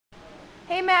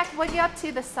Hey Mac, what you up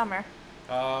to this summer?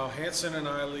 Hanson and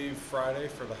I leave Friday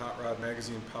for the Hot Rod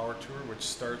Magazine Power Tour, which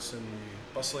starts in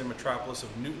the bustling metropolis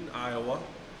of Newton, Iowa,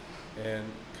 and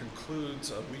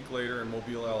concludes a week later in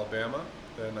Mobile, Alabama.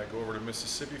 Then I go over to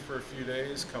Mississippi for a few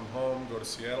days, come home, go to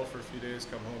Seattle for a few days,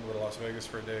 come home, go to Las Vegas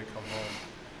for a day, come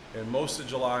home. And most of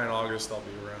July and August I'll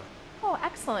be around. Oh,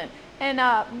 excellent. And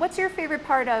what's your favorite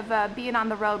part of being on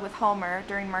the road with Homer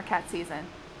during Marquette season?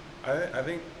 I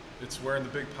think it's wearing the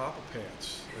big Papa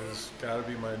pants. It's got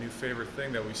to be my new favorite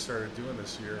thing that we started doing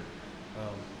this year.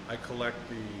 I collect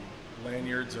the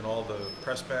lanyards and all the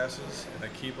press passes, and I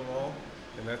keep them all,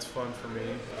 and that's fun for me.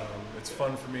 It's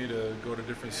fun for me to go to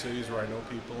different cities where I know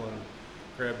people and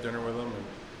grab dinner with them, and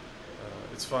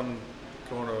it's fun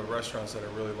going to restaurants that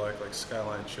I really like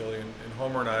Skyline Chili. And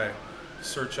Homer and I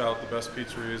search out the best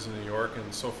pizzerias in New York,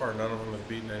 and so far none of them have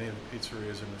beaten any of the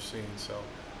pizzerias in we've seen. So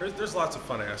there's lots of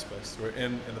fun aspects to it,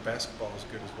 and the basketball is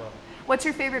good as well. What's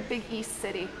your favorite Big East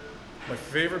city? My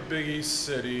favorite Big East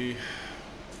city,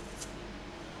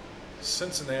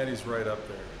 Cincinnati's right up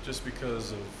there, just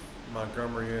because of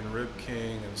Montgomery and Rib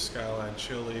King and Skyline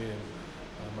Chili, and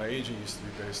my agent used to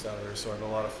be based out of there, so I know a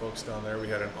lot of folks down there. We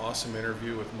had an awesome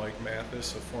interview with Mike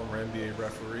Mathis, a former NBA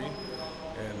referee,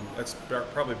 and that's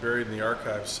probably buried in the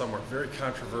archives somewhere. Very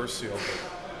controversial,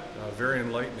 but very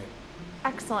enlightening.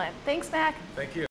 Excellent. Thanks, Mac. Thank you.